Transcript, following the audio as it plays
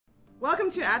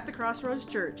Welcome to At the Crossroads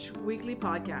Church weekly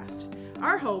podcast.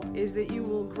 Our hope is that you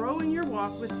will grow in your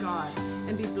walk with God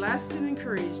and be blessed and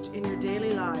encouraged in your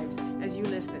daily lives as you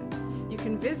listen. You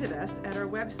can visit us at our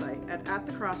website at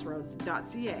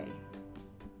atthecrossroads.ca.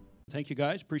 Thank you,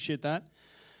 guys. Appreciate that.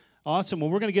 Awesome. Well,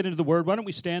 we're going to get into the Word. Why don't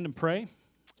we stand and pray? And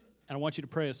I want you to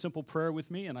pray a simple prayer with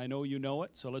me, and I know you know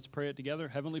it, so let's pray it together.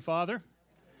 Heavenly Father,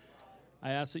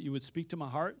 I ask that you would speak to my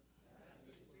heart.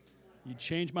 You'd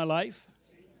change my life.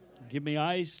 Give me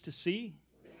eyes to see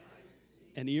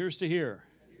and ears to hear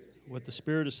what the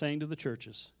Spirit is saying to the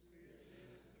churches.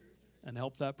 And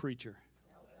help that preacher.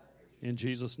 In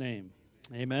Jesus' name,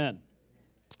 amen.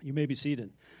 You may be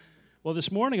seated. Well,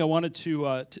 this morning I wanted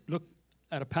to look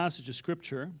at a passage of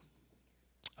Scripture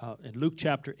in Luke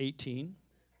chapter 18.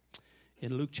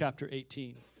 In Luke chapter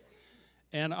 18.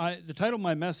 And the title of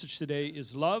my message today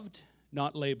is Loved,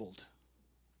 Not Labeled.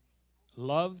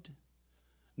 Loved,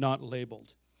 not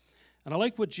labeled. And I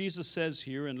like what Jesus says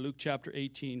here in Luke chapter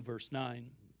 18, verse 9.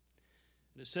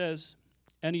 And it says,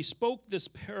 "And he spoke this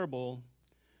parable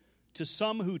to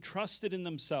some who trusted in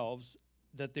themselves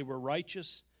that they were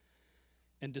righteous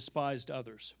and despised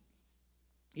others."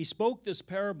 He spoke this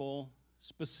parable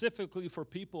specifically for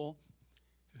people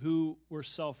who were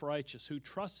self-righteous, who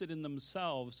trusted in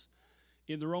themselves,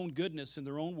 in their own goodness, in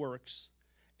their own works,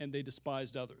 and they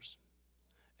despised others.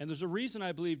 And there's a reason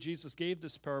I believe Jesus gave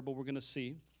this parable we're going to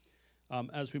see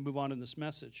as we move on in this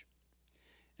message.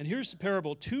 And here's the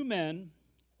parable. Two men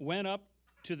went up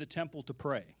to the temple to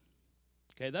pray.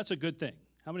 Okay, that's a good thing.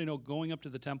 How many know going up to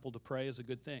the temple to pray is a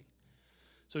good thing?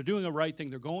 So they're doing a right thing.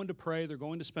 They're going to pray. They're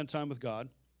going to spend time with God.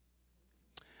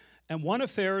 And one a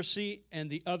Pharisee and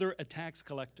the other a tax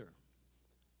collector.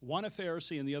 One a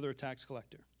Pharisee and the other a tax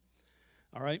collector.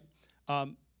 All right? A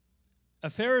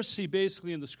Pharisee,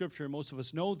 basically in the Scripture, most of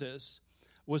us know this,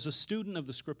 was a student of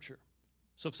the Scripture.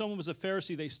 So if someone was a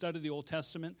Pharisee, they studied the Old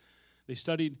Testament, they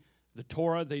studied the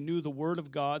Torah, they knew the Word of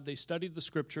God, they studied the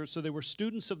Scripture, so they were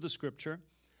students of the Scripture.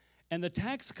 And the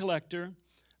tax collector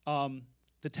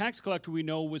we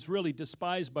know was really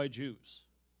despised by Jews.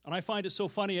 And I find it so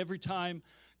funny every time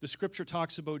the Scripture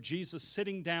talks about Jesus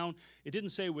sitting down, it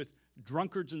didn't say with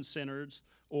drunkards and sinners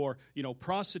or,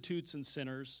 prostitutes and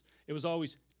sinners. It was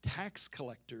always tax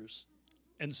collectors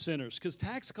and sinners, because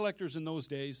tax collectors in those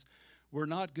days were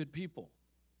not good people.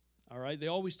 All right, they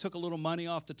always took a little money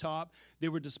off the top. They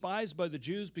were despised by the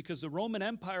Jews because the Roman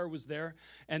Empire was there,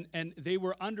 and they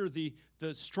were under the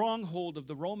stronghold of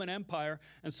the Roman Empire.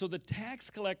 And so the tax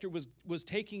collector was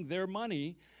taking their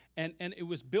money, and it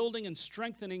was building and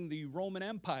strengthening the Roman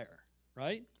Empire,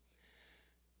 right?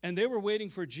 And they were waiting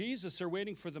for Jesus. They're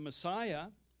waiting for the Messiah.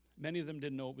 Many of them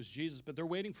didn't know it was Jesus, but they're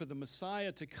waiting for the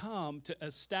Messiah to come to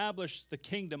establish the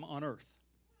kingdom on earth.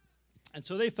 And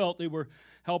so they felt they were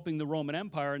helping the Roman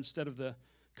Empire instead of the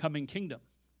coming kingdom,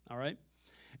 all right?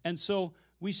 And so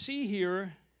we see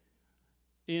here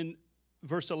in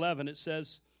verse 11, it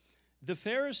says, "The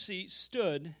Pharisee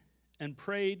stood and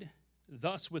prayed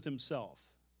thus with himself."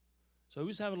 So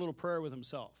who's having a little prayer with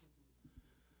himself?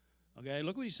 Okay,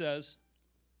 look what he says.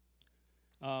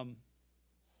 "God,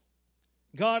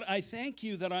 I thank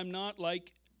you that I'm not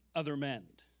like other men."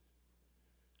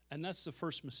 And that's the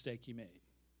first mistake he made.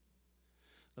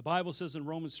 The Bible says in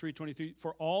Romans 3:23,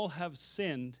 "For all have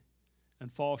sinned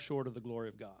and fall short of the glory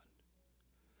of God."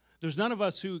 There's none of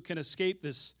us who can escape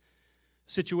this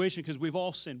situation because we've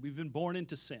all sinned. We've been born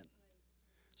into sin.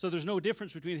 So there's no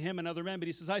difference between him and other men. But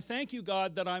he says, "I thank you,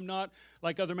 God, that I'm not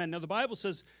like other men." Now the Bible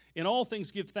says, "In all things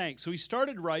give thanks." So he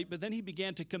started right, but then he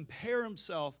began to compare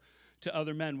himself to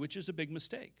other men, which is a big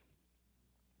mistake.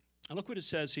 And look what it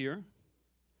says here.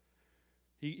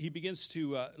 He begins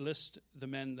to list the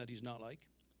men that he's not like.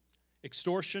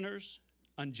 Extortioners,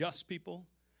 unjust people,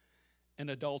 and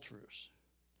adulterers.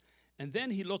 And then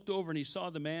he looked over and he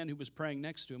saw the man who was praying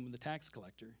next to him, the tax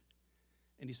collector.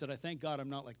 And he said, "I thank God I'm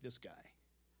not like this guy,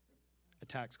 a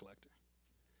tax collector."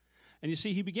 And you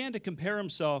see, he began to compare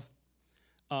himself.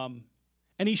 And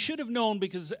he should have known,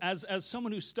 because as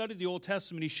someone who studied the Old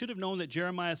Testament, he should have known that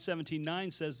Jeremiah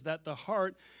 17:9 says that the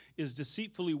heart is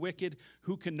deceitfully wicked.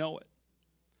 Who can know it?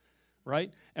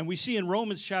 Right? And we see in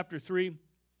Romans chapter 3,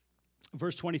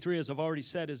 verse 23, as I've already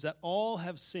said, is that all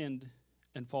have sinned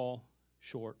and fall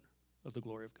short of the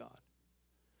glory of God.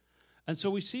 And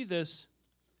so we see this,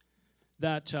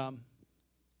 that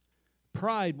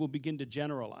pride will begin to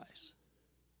generalize.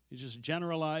 You just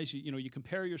generalize, you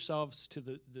compare yourselves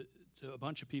to to a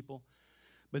bunch of people.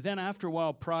 But then after a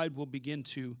while, pride will begin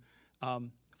to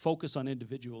focus on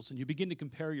individuals, and you begin to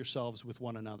compare yourselves with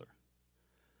one another.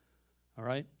 All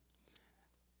right?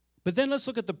 But then let's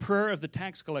look at the prayer of the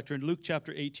tax collector in Luke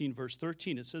chapter 18, verse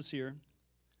 13. It says here,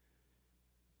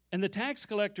 "And the tax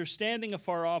collector, standing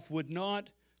afar off, would not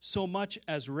so much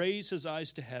as raise his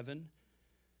eyes to heaven,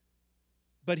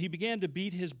 but he began to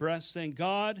beat his breast, saying,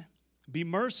 God, be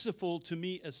merciful to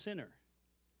me, a sinner.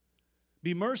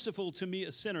 Be merciful to me,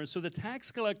 a sinner." And so the tax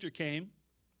collector came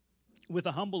with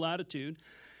a humble attitude,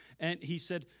 and he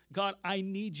said, God, I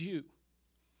need you.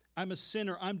 I'm a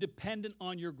sinner. I'm dependent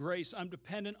on your grace. I'm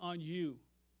dependent on you.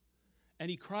 And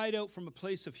he cried out from a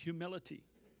place of humility.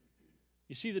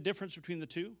 You see the difference between the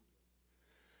two?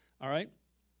 All right.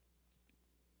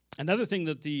 Another thing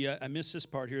that I missed this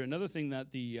part here. Another thing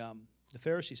that the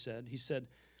Pharisee said, he said,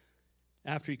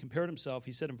 after he compared himself,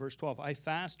 he said in verse 12, I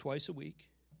fast twice a week.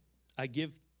 I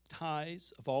give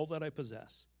tithes of all that I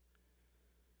possess.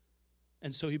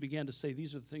 And so he began to say,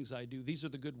 these are the things I do. These are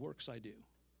the good works I do.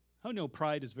 How know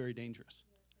pride is very dangerous?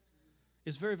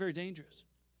 It's very, very dangerous.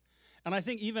 And I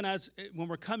think even when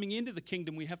we're coming into the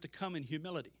kingdom, we have to come in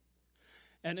humility.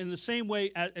 And in the same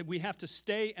way, we have to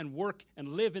stay and work and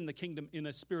live in the kingdom in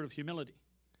a spirit of humility.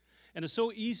 And it's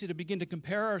so easy to begin to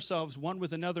compare ourselves one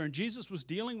with another. And Jesus was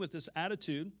dealing with this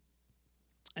attitude.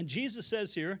 And Jesus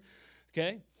says here,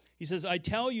 okay, he says, I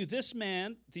tell you, this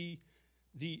man, the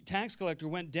tax collector,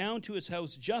 went down to his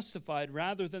house justified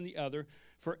rather than the other.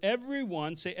 For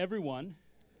everyone, say everyone,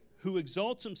 who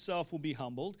exalts himself will be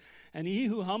humbled, and he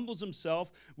who humbles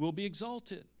himself will be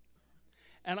exalted.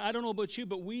 And I don't know about you,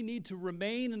 but we need to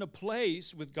remain in a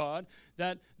place with God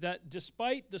that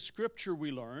despite the scripture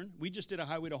we learn, we just did a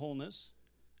Highway to Wholeness,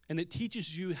 and it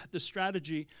teaches you the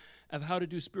strategy of how to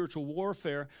do spiritual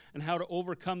warfare and how to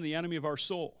overcome the enemy of our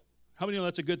soul. How many know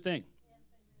that's a good thing?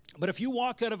 But if you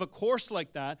walk out of a course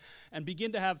like that and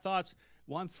begin to have thoughts,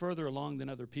 well, I'm further along than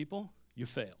other people, you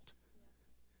failed.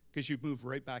 Because you've moved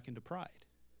right back into pride.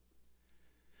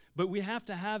 But we have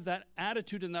to have that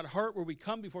attitude and that heart where we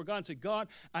come before God and say, God,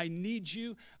 I need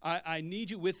you. I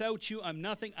need you. Without you, I'm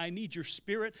nothing. I need your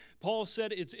spirit. Paul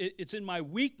said it's in my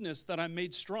weakness that I'm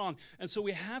made strong. And so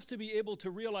we have to be able to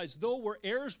realize, though we're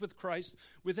heirs with Christ,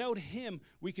 without him,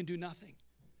 we can do nothing.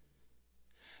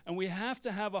 And we have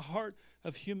to have a heart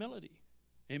of humility.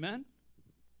 Amen?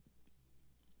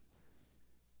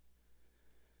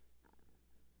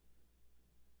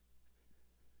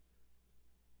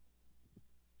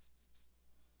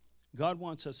 God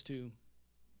wants us to,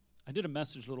 I did a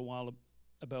message a little while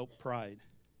about pride.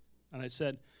 And I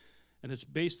said, and it's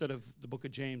based out of the book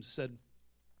of James, said,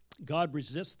 God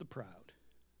resists the proud,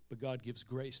 but God gives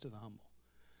grace to the humble.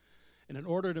 And in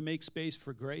order to make space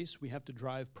for grace, we have to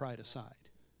drive pride aside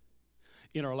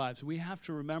in our lives. We have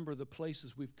to remember the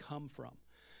places we've come from.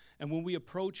 And when we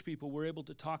approach people, we're able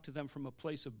to talk to them from a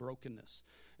place of brokenness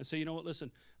and say, you know what,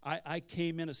 listen, I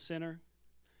came in a sinner.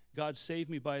 God saved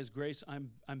me by his grace.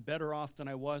 I'm better off than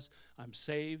I was. I'm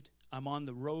saved. I'm on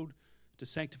the road to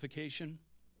sanctification.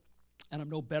 And I'm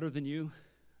no better than you.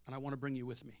 And I want to bring you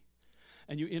with me.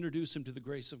 And you introduce him to the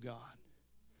grace of God.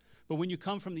 But when you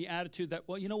come from the attitude that,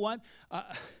 well, you know what?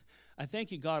 I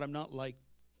thank you, God, I'm not like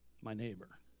my neighbor.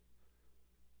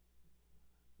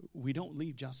 We don't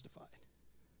leave justified.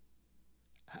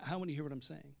 How many hear what I'm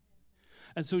saying?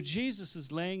 And so Jesus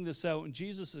is laying this out, and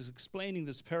Jesus is explaining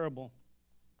this parable.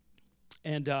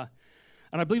 And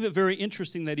I believe it very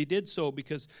interesting that he did so,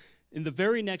 because in the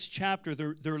very next chapter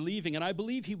they're leaving, and I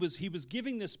believe he was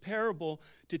giving this parable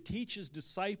to teach his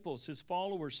disciples, his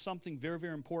followers, something very,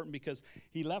 very important, because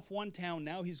he left one town,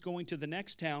 now he's going to the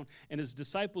next town, and his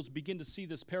disciples begin to see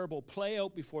this parable play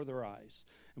out before their eyes.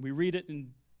 And we read it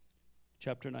in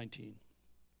chapter 19,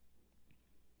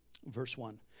 verse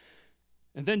 1.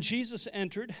 And then Jesus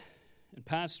entered and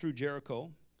passed through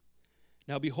Jericho.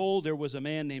 Now behold, there was a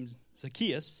man named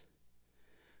Zacchaeus,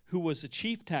 who was a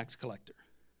chief tax collector.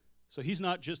 So he's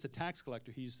not just a tax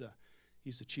collector, he's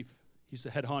a chief, he's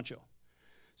the head honcho.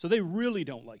 So they really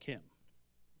don't like him.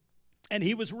 And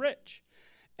he was rich,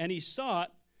 and he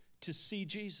sought to see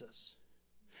Jesus.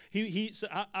 He said,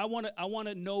 I want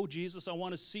to know Jesus. I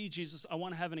want to see Jesus. I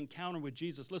want to have an encounter with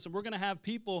Jesus. Listen, we're going to have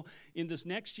people in this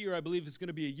next year, I believe it's going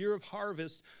to be a year of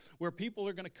harvest, where people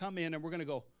are going to come in and we're going to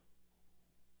go,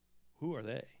 who are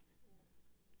they?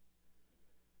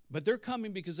 But they're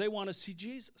coming because they want to see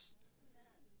Jesus.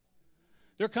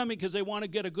 They're coming because they want to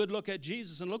get a good look at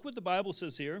Jesus. And look what the Bible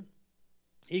says here.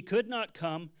 He could not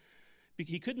come.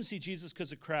 He couldn't see Jesus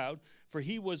because of the crowd, for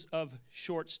he was of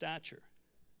short stature.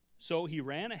 So he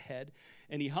ran ahead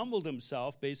and he humbled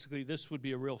himself. Basically, this would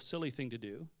be a real silly thing to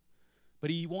do.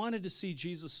 But he wanted to see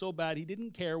Jesus so bad, he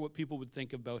didn't care what people would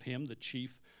think about him, the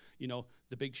chief,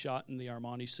 the big shot in the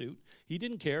Armani suit. He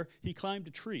didn't care. He climbed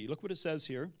a tree. Look what it says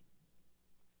here.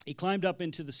 He climbed up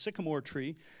into the sycamore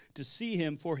tree to see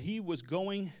him, for he was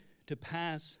going to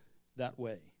pass that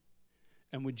way.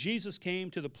 And when Jesus came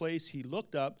to the place, he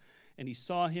looked up and he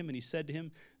saw him, and he said to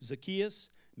him, Zacchaeus,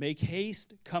 make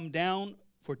haste, come down,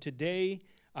 for today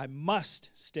I must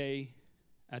stay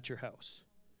at your house.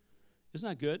 Isn't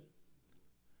that good?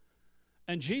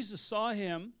 And Jesus saw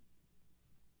him,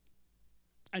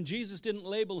 and Jesus didn't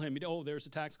label him. Oh, there's a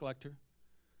tax collector.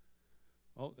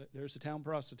 Oh, there's a town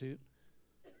prostitute.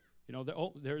 You know,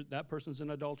 that person's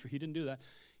an adulterer. He didn't do that.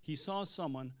 He saw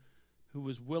someone who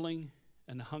was willing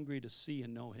and hungry to see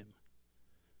and know him.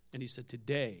 And he said,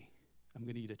 today, I'm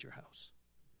going to eat at your house.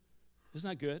 Isn't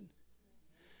that good?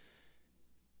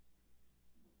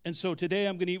 And so today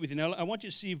I'm going to eat with you. Now, I want you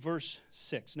to see verse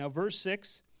 6. Now, verse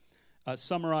 6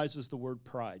 summarizes the word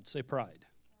pride. Say pride.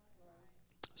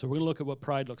 So we're going to look at what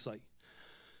pride looks like.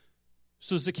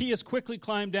 So Zacchaeus quickly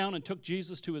climbed down and took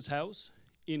Jesus to his house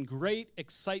in great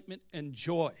excitement and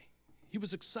joy. He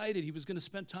was excited. He was going to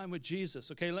spend time with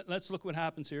Jesus. Okay, let's look what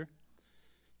happens here.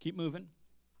 Keep moving.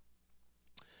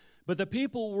 But the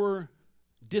people were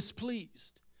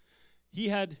displeased. He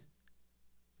had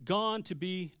gone to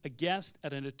be a guest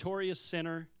at a notorious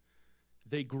sinner.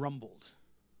 They grumbled.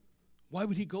 Why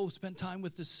would he go spend time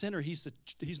with this sinner? He's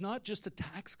not just a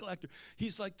tax collector.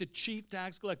 He's like the chief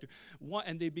tax collector. Why?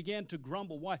 And they began to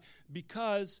grumble. Why?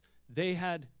 Because they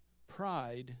had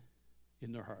pride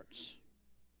in their hearts.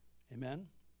 Amen?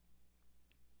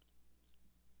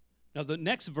 Now, the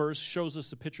next verse shows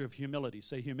us a picture of humility.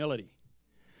 Say humility.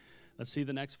 Let's see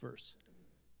the next verse.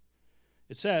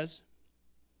 It says,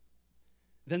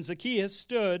 Then Zacchaeus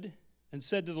stood and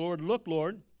said to the Lord, Look,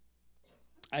 Lord,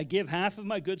 I give half of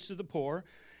my goods to the poor,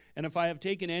 and if I have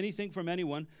taken anything from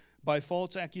anyone by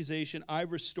false accusation, I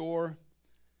restore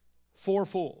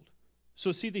fourfold.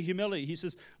 So see the humility. He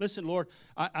says, listen, Lord,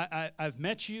 I've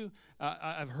met you.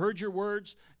 I've heard your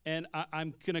words, and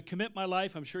I'm going to commit my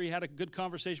life. I'm sure he had a good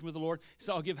conversation with the Lord. He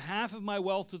said, I'll give half of my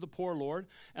wealth to the poor, Lord,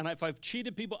 and if I've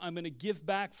cheated people, I'm going to give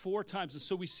back 4 times. And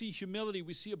so we see humility.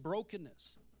 We see a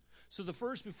brokenness. So the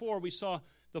first before, we saw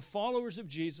the followers of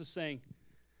Jesus saying,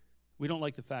 we don't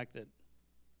like the fact that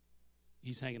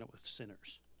he's hanging out with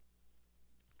sinners,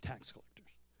 tax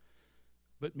collectors.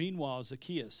 But meanwhile,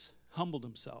 Zacchaeus humbled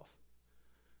himself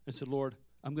and said, Lord,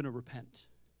 I'm going to repent.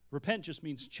 Repent just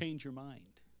means change your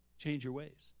mind, change your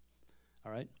ways.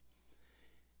 All right?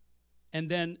 And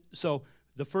then, so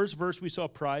the first verse we saw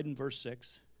pride in verse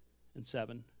 6 and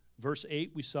 7. Verse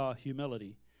 8, we saw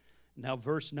humility. Now,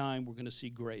 verse 9, we're going to see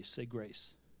grace. Say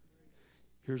grace.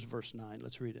 Here's verse 9.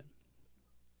 Let's read it.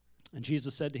 And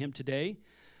Jesus said to him, Today,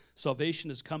 salvation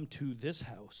has come to this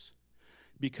house,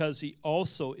 because he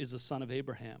also is a son of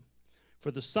Abraham. For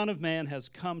the Son of Man has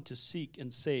come to seek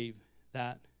and save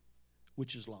that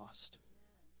which is lost.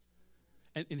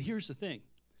 And here's the thing.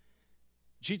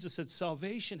 Jesus said,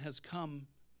 salvation has come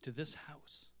to this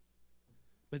house.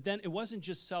 But then it wasn't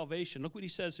just salvation. Look what he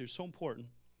says here, so important.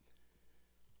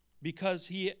 Because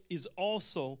he is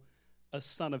also a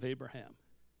son of Abraham.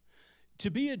 To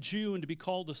be a Jew and to be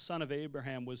called a son of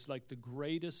Abraham was like the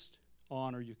greatest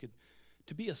honor you could.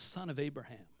 To be a son of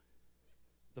Abraham,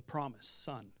 the promised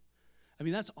son. I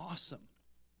mean, that's awesome.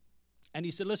 And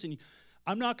he said, listen,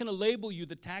 I'm not going to label you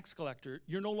the tax collector.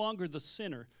 You're no longer the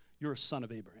sinner. You're a son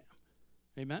of Abraham.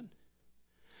 Amen?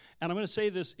 And I'm going to say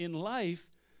this, in life,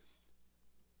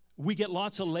 we get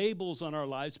lots of labels on our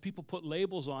lives. People put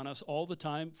labels on us all the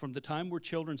time, from the time we're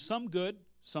children, some good,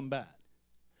 some bad.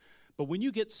 But when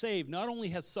you get saved, not only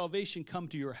has salvation come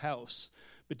to your house,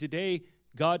 but today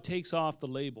God takes off the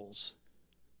labels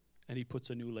and he puts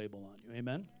a new label on you.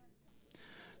 Amen?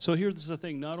 So here's the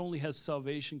thing. Not only has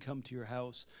salvation come to your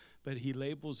house, but he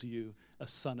labels you a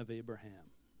son of Abraham.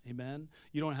 Amen?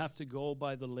 You don't have to go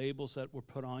by the labels that were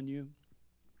put on you.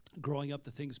 Growing up,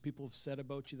 the things people have said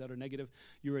about you that are negative.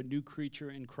 You're a new creature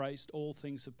in Christ. Old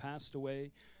things have passed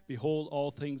away. Behold, all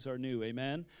things are new.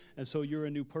 Amen? And so you're a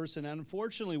new person. And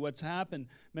unfortunately, what's happened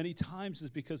many times is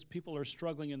because people are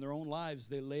struggling in their own lives,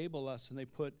 they label us and they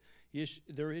put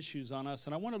their issues on us.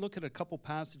 And I want to look at a couple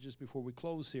passages before we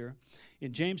close here.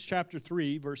 In James chapter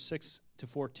 3, verse 6 to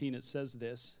 14, it says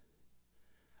this.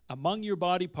 Among your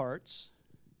body parts,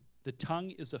 the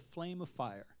tongue is a flame of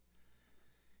fire.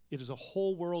 It is a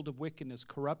whole world of wickedness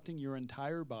corrupting your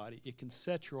entire body. It can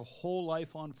set your whole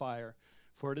life on fire,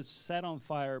 for it is set on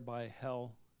fire by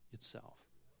hell itself.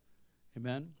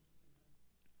 Amen?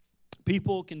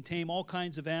 People can tame all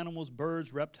kinds of animals,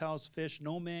 birds, reptiles, fish.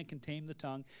 No man can tame the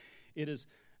tongue. It is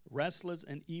restless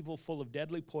and evil, full of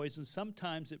deadly poison.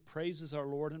 Sometimes it praises our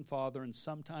Lord and Father, and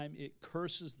sometimes it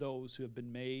curses those who have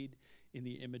been made in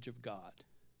the image of God.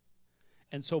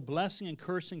 And so blessing and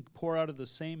cursing pour out of the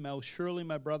same mouth. Surely,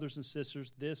 my brothers and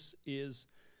sisters, this is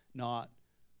not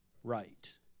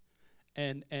right.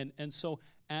 And so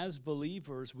as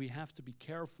believers, we have to be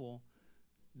careful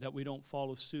that we don't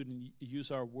follow suit and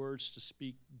use our words to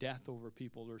speak death over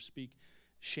people or speak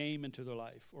shame into their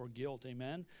life or guilt.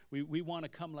 Amen. We want to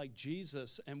come like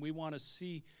Jesus, and we want to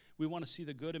see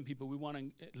the good in people. We want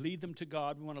to lead them to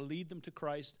God. We want to lead them to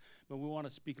Christ, but we want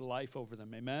to speak life over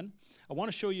them. Amen. I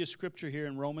want to show you a scripture here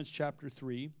in Romans chapter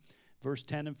 3, verse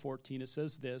 10 and 14. It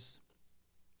says this.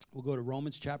 We'll go to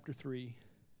Romans chapter 3.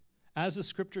 As the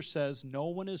scripture says, no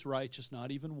one is righteous,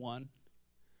 not even one.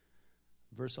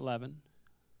 Verse 11.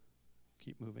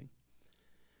 Keep moving.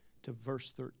 To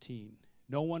verse 13.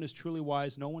 No one is truly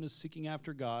wise. No one is seeking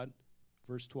after God.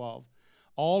 Verse 12.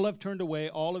 All have turned away.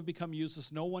 All have become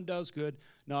useless. No one does good.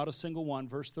 Not a single one.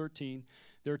 Verse 13.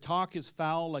 Their talk is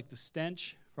foul like the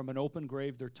stench from an open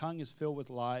grave. Their tongue is filled with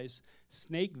lies.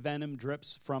 Snake venom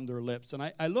drips from their lips. And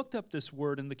I looked up this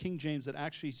word in the King James that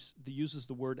actually uses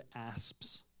the word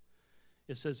asps.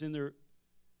 It says in their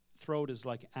throat is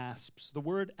like asps. The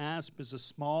word asp is a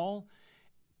small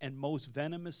and most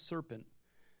venomous serpent,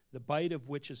 the bite of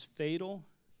which is fatal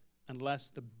unless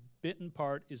the bitten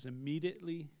part is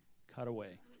immediately cut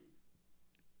away.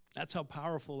 That's how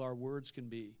powerful our words can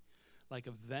be, like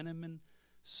a venomous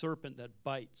serpent that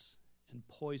bites and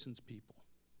poisons people.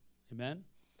 Amen?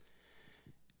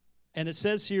 And it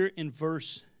says here in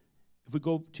verse, if we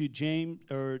go to James,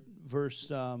 or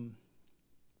verse,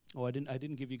 I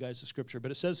didn't give you guys the scripture,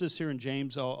 but it says this here in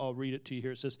James. I'll read it to you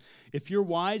here. It says, if you're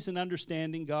wise in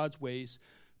understanding God's ways,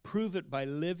 prove it by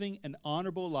living an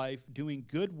honorable life, doing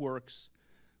good works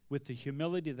with the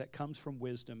humility that comes from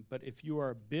wisdom. But if you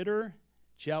are bitter,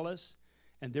 jealous,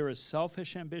 and there is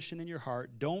selfish ambition in your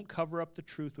heart, don't cover up the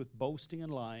truth with boasting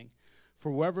and lying.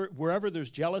 For wherever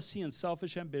there's jealousy and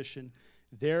selfish ambition,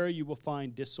 there you will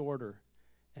find disorder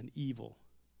and evil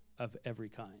of every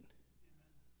kind.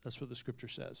 That's what the scripture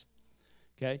says.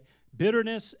 Okay?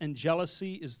 Bitterness and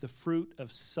jealousy is the fruit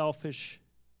of selfish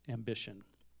ambition.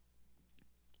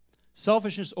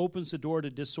 Selfishness opens the door to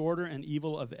disorder and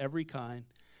evil of every kind.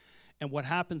 And what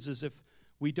happens is if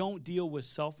we don't deal with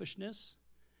selfishness,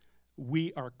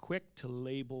 we are quick to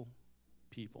label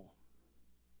people.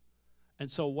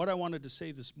 And so what I wanted to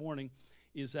say this morning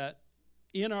is that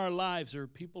in our lives, there are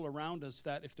people around us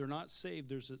that if they're not saved,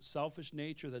 there's a selfish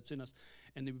nature that's in us,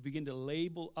 and they begin to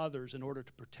label others in order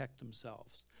to protect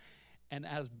themselves. And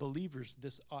as believers,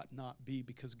 this ought not be,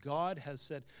 because God has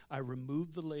said, I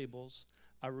remove the labels,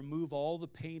 I remove all the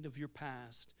pain of your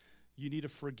past. You need to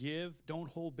forgive.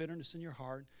 Don't hold bitterness in your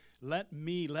heart. Let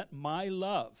my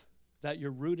love that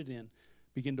you're rooted in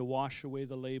begin to wash away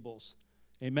the labels.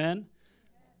 Amen?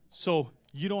 So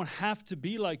you don't have to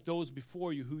be like those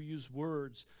before you who use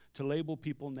words to label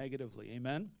people negatively.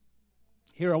 Amen?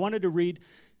 Here, I wanted to read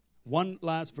one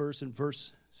last verse in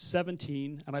verse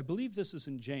 17, and I believe this is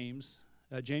in James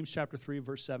chapter 3,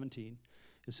 verse 17.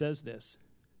 It says this,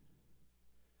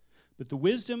 but the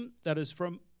wisdom that is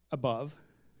from above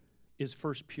is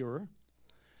first pure.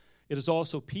 It is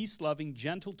also peace-loving,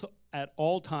 gentle at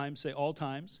all times, say all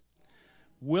times,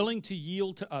 willing to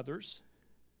yield to others,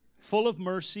 full of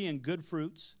mercy and good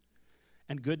fruits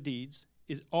and good deeds.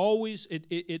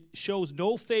 It shows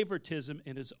no favoritism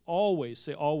and is always,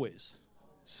 say always,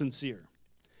 sincere.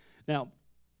 Now,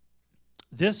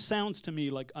 this sounds to me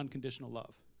like unconditional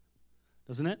love,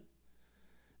 doesn't it?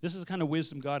 This is the kind of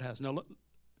wisdom God has. Now, look,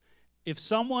 if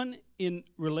someone in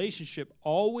relationship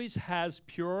always has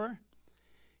pure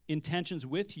intentions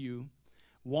with you,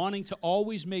 wanting to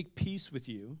always make peace with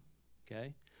you,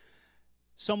 okay?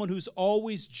 Someone who's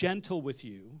always gentle with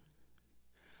you,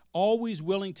 always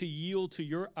willing to yield to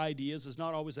your ideas, is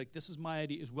not always like, this is my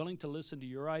idea, is willing to listen to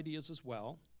your ideas as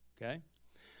well, okay?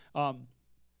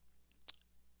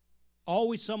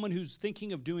 Always someone who's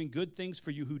thinking of doing good things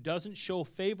for you, who doesn't show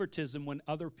favoritism when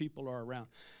other people are around.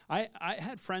 I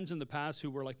had friends in the past who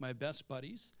were like my best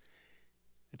buddies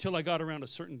until I got around a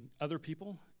certain other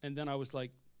people, and then I was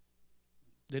like,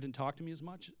 they didn't talk to me as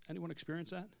much. Anyone experience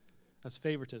that? That's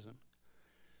favoritism.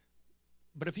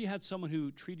 But if you had someone who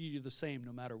treated you the same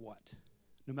no matter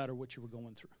what you were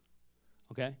going through,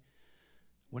 okay,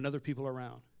 when other people are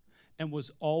around, and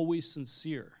was always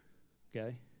sincere,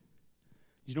 okay,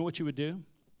 you know what you would do?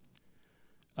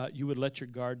 You would let your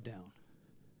guard down,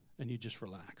 and you just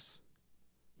relax.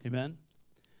 Amen?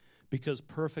 Because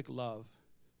perfect love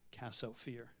casts out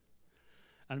fear.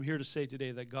 And I'm here to say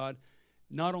today that God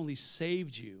not only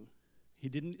saved you,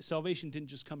 salvation didn't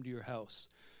just come to your house,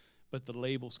 but the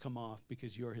labels come off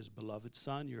because you're his beloved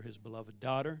son, you're his beloved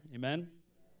daughter. Amen?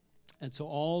 And so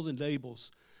all the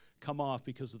labels come off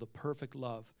because of the perfect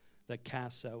love that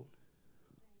casts out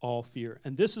all fear.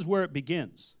 And this is where it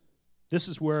begins. This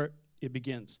is where it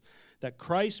begins. That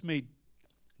Christ may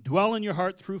dwell in your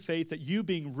heart through faith, that you,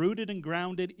 being rooted and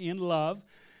grounded in love,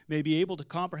 may be able to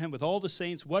comprehend with all the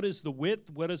saints what is the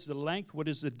width, what is the length, what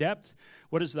is the depth,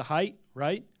 what is the height,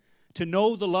 right? To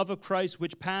know the love of Christ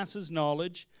which passes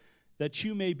knowledge, that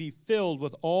you may be filled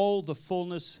with all the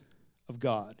fullness of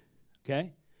God.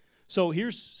 Okay? So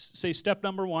here's, say, step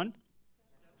number 1.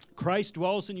 Christ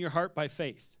dwells in your heart by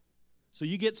faith. So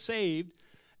you get saved,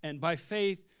 and by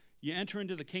faith, you enter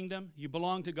into the kingdom, you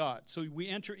belong to God. So we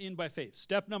enter in by faith.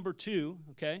 Step number 2,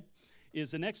 okay,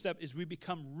 is the next step is we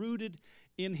become rooted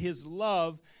in his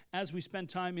love as we spend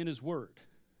time in his word.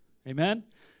 Amen?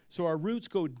 So our roots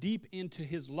go deep into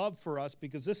his love for us,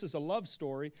 because this is a love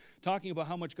story talking about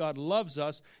how much God loves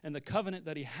us and the covenant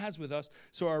that he has with us.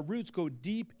 So our roots go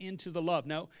deep into the love.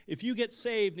 Now, if you get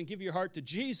saved and give your heart to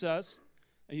Jesus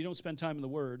and you don't spend time in the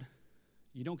word,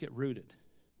 you don't get rooted.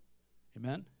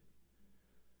 Amen?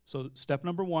 So step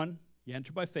number 1, you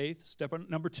enter by faith. Step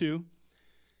number 2,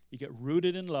 you get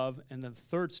rooted in love. And then the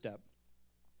third step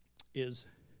is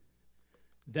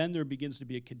then there begins to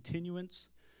be a continuance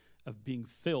of being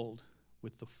filled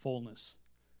with the fullness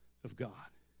of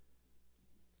God.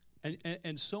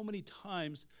 And so many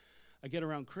times I get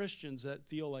around Christians that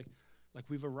feel like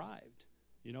we've arrived.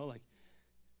 You know, like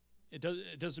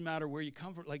it doesn't matter where you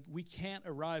come from. Like, we can't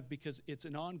arrive, because it's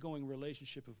an ongoing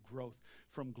relationship of growth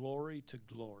from glory to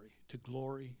glory to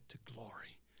glory to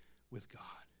glory with God.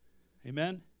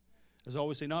 Amen? As I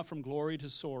always say, not from glory to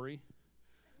sorry.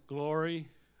 Glory,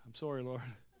 I'm sorry, Lord.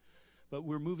 But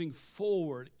we're moving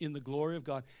forward in the glory of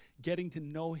God, getting to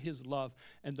know his love.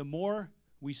 And the more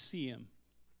we see him,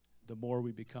 the more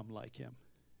we become like him.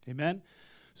 Amen?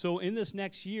 So in this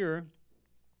next year,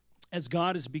 as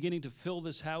God is beginning to fill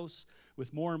this house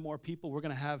with more and more people, we're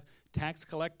going to have tax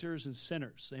collectors and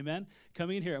sinners, amen,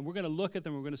 coming in here. And we're going to look at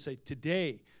them. We're going to say,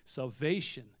 today,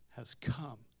 salvation has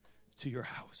come to your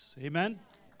house. Amen?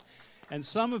 And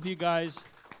some of you guys,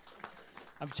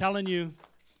 I'm telling you,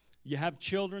 you have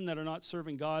children that are not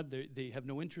serving God. They have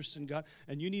no interest in God,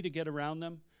 and you need to get around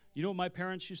them. You know what my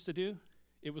parents used to do?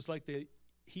 It was like they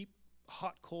heap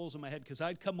hot coals in my head, because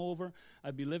I'd come over,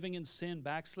 I'd be living in sin,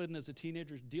 backslidden as a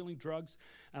teenager, dealing drugs,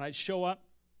 and I'd show up,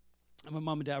 and my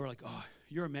mom and dad were like, oh,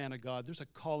 you're a man of God. There's a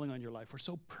calling on your life. We're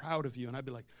so proud of you. And I'd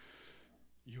be like,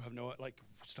 you have no, like,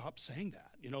 stop saying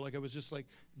that. You know, like, I was just like,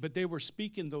 but they were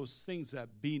speaking those things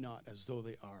that be not as though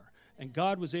they are. And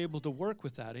God was able to work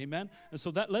with that, amen? And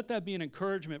so let that be an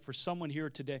encouragement for someone here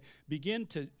today. Begin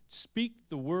to speak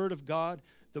the word of God,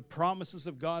 the promises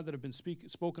of God that have been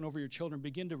spoken over your children.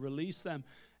 Begin to release them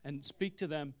and speak to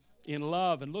them in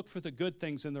love, and look for the good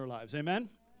things in their lives, amen?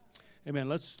 Amen.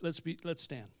 Let's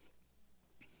stand.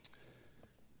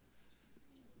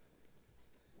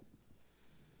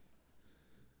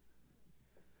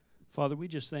 Father, we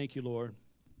just thank you, Lord.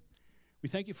 We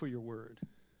thank you for your word.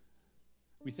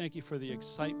 We thank you for the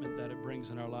excitement that it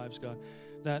brings in our lives, God,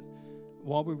 that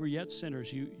while we were yet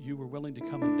sinners, you were willing to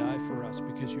come and die for us,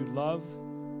 because you love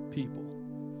people.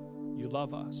 You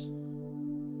love us.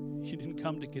 You didn't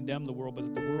come to condemn the world, but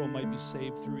that the world might be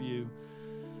saved through you.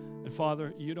 And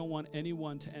Father, you don't want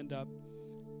anyone to end up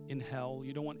in hell.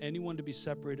 You don't want anyone to be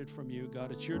separated from you,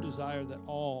 God. It's your desire that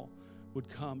all would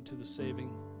come to the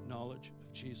saving knowledge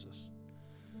of Jesus.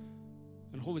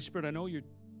 And Holy Spirit, I know you're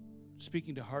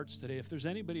speaking to hearts today. If there's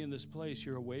anybody in this place,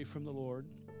 you're away from the Lord,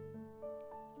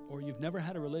 or you've never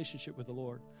had a relationship with the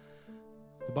Lord,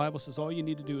 the Bible says all you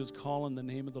need to do is call on the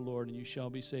name of the Lord and you shall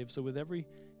be saved. So with every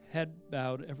head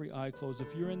bowed, every eye closed,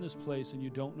 if you're in this place and you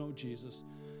don't know Jesus,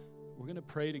 we're going to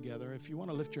pray together. If you want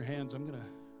to lift your hands,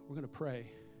 we're going to pray,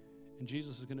 and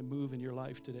Jesus is going to move in your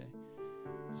life today.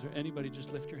 Is there anybody?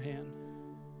 Just lift your hand.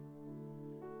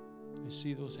 I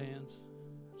see those hands.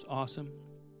 It's awesome.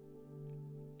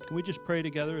 Can we just pray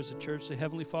together as a church? Say,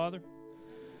 Heavenly Father,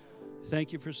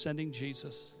 thank you for sending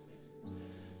Jesus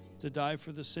to die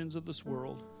for the sins of this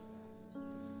world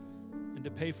and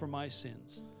to pay for my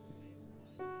sins.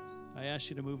 I ask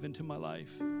you to move into my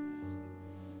life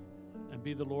and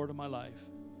be the Lord of my life.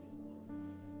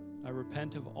 I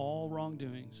repent of all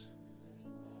wrongdoings,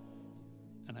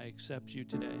 and I accept you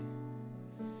today.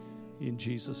 In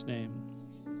Jesus' name.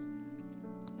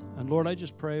 And Lord, I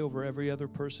just pray over every other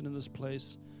person in this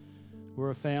place.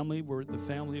 We're a family. We're the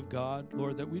family of God.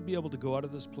 Lord, that we'd be able to go out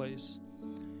of this place,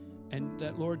 and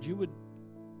that, Lord, you would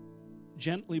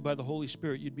gently, by the Holy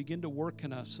Spirit, you'd begin to work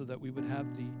in us so that we would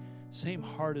have the same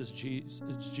heart as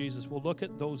Jesus. We'll look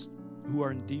at those who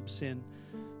are in deep sin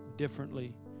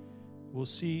differently. We'll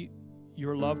see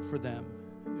your love for them.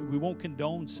 We won't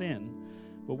condone sin,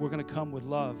 but we're going to come with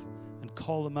love and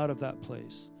call them out of that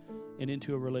place and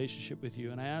into a relationship with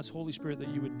you. And I ask, Holy Spirit, that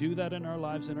you would do that in our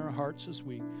lives, in our hearts this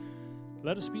week.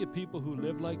 Let us be a people who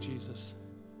live like Jesus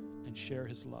and share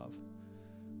his love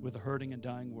with a hurting and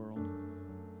dying world.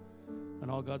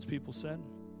 And all God's people said,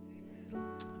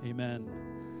 amen.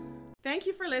 Thank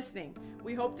you for listening.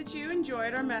 We hope that you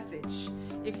enjoyed our message.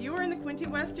 If you are in the Quinte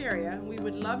West area, we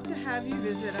would love to have you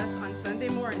visit us on Sunday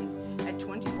morning at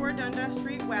 24 Dundas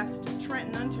Street West,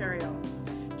 Trenton, Ontario.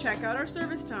 Check out our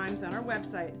service times on our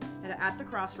website at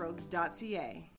atthecrossroads.ca.